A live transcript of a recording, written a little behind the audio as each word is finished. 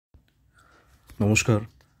নমস্কার,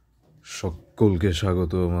 সকলকে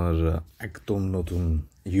স্বাগত আমার একদম নতুন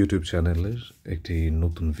ইউটিউব চ্যানেলের একটি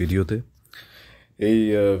নতুন ভিডিওতে। এই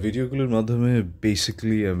ভিডিওগুলোর মাধ্যমে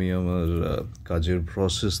বেসিক্যালি আমি আমার কাজের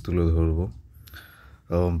প্রসেস তুলে ধরব।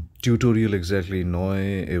 টিউটোরিয়াল এক্স্যাক্টলি নয়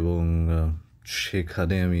এবং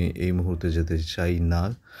সেখানে আমি এই মুহূর্তে যেতে চাই না,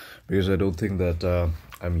 because I don't think that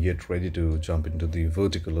I am yet ready to jump in to the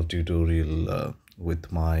vertical of tutorial with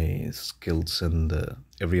my skills and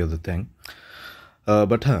every other thing.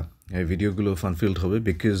 But এই ভিডিওগুলো ফান-ফিল্ড হবে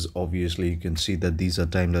because obviously you can see that these are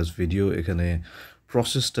time-lapse video. এখানে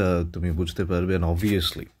প্রসেসটা তুমি বুঝতে পারবে, and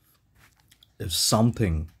obviously if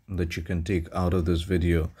something that you can take out of this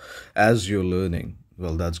video as you're learning,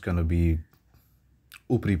 well, that's gonna be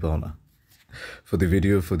upri pauna for the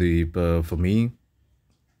video, for me,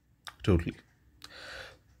 totally.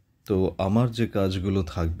 তো আমার যে কাজগুলো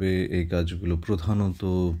থাকবে এই কাজগুলো প্রধানত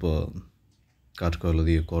কাঠকয়লা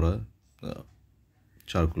দিয়ে করা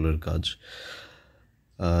চারকোলের কাজ,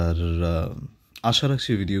 আর আশা রাখছি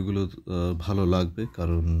ভিডিওগুলো ভালো লাগবে,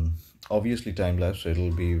 কারণ obviously time lapse, it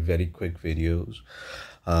will be very quick videos.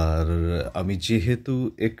 আর আমি যেহেতু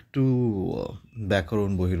একটু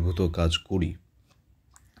ব্যাকরণ বহির্ভূত কাজ করি,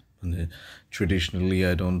 মানে traditionally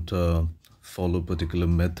I don't follow particular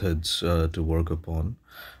methods to work upon,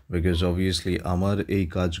 because obviously আমার এই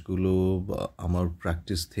কাজগুলো আমার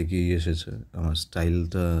প্র্যাকটিস থেকেই এসেছে। আমার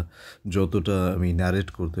স্টাইলটা যতটা আমি ন্যারেট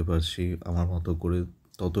করতে পারছি আমার মতো করে,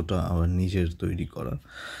 ততটা আমার নিজের তৈরি করা।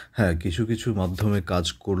 হ্যাঁ, কিছু কিছু মাধ্যমে কাজ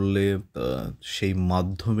করলে সেই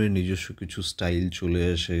মাধ্যমের নিজস্ব কিছু স্টাইল চলে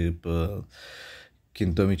আসে,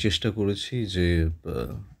 কিন্তু আমি চেষ্টা করেছি যে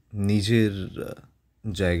নিজের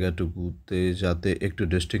জায়গাটুকুতে যাতে একটু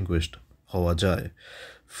ডিস্টিংগুইশড হওয়া যায়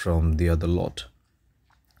ফ্রম দি আদার লট।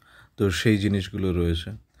 তো সেই জিনিসগুলো রয়েছে।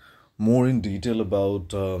 More in detail about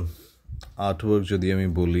artwork যদি আমি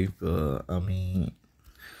বলি, আমি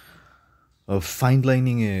ফাইন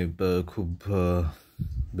লাইনিংয়ে খুব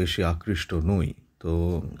বেশি আকৃষ্ট নই। তো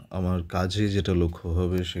আমার কাজে যেটা লক্ষ্য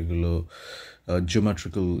হবে সেগুলো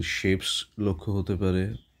জিওমেট্রিক্যাল শেপস লক্ষ্য হতে পারে,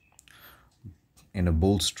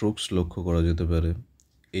 বোল্ড স্ট্রোকস লক্ষ্য করা যেতে পারে।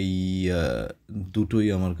 এই দুটোই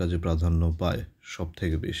আমার কাজে প্রাধান্য পায় সব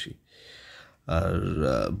থেকে বেশি। আর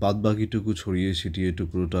বাদবাকিটুকু ছড়িয়ে ছিটিয়ে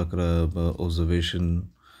টুকরো টাকরা বা অবজারভেশন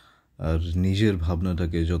আর নিজের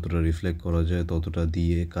ভাবনাটাকে যতটা রিফ্লেক্ট করা যায় ততটা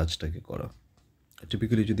দিয়ে কাজটাকে করা।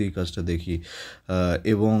 টিপিক্যালি যদি এই কাজটা দেখি,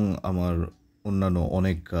 এবং আমার অন্যান্য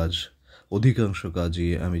অনেক কাজ, অধিকাংশ কাজই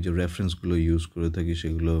আমি যে রেফারেন্সগুলো ইউজ করে থাকি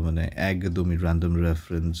সেগুলো মানে একদমই random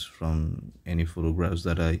reference from any photographs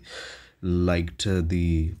that I liked the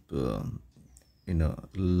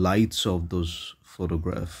lights of those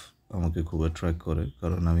photograph আমাকে খুব অ্যাট্রাক্ট করে,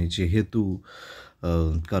 কারণ আমি যেহেতু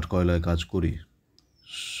কাঠকয়লায় কাজ করি,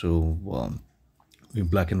 সো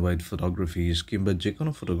ব্ল্যাক অ্যান্ড হোয়াইট ফটোগ্রাফিস কিংবা যে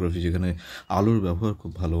কোনো ফটোগ্রাফি যেখানে আলোর ব্যবহার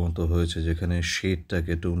খুব ভালো মতো হয়েছে, যেখানে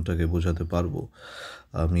শেডটাকে টোনটাকে বোঝাতে পারবো,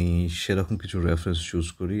 আমি সেরকম কিছু রেফারেন্স চুজ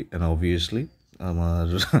করি। অ্যান্ড অবভিয়াসলি আমার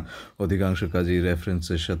অধিকাংশ কাজই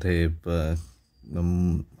রেফারেন্সের সাথে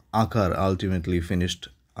আঁকার আলটিমেটলি ফিনিশড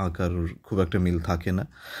আঁকার খুব একটা মিল থাকে না।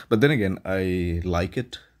 But then again I like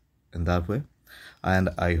it in that way, and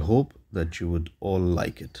I hope that you would all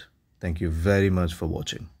like it. Thank you very much for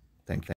watching. Thank you.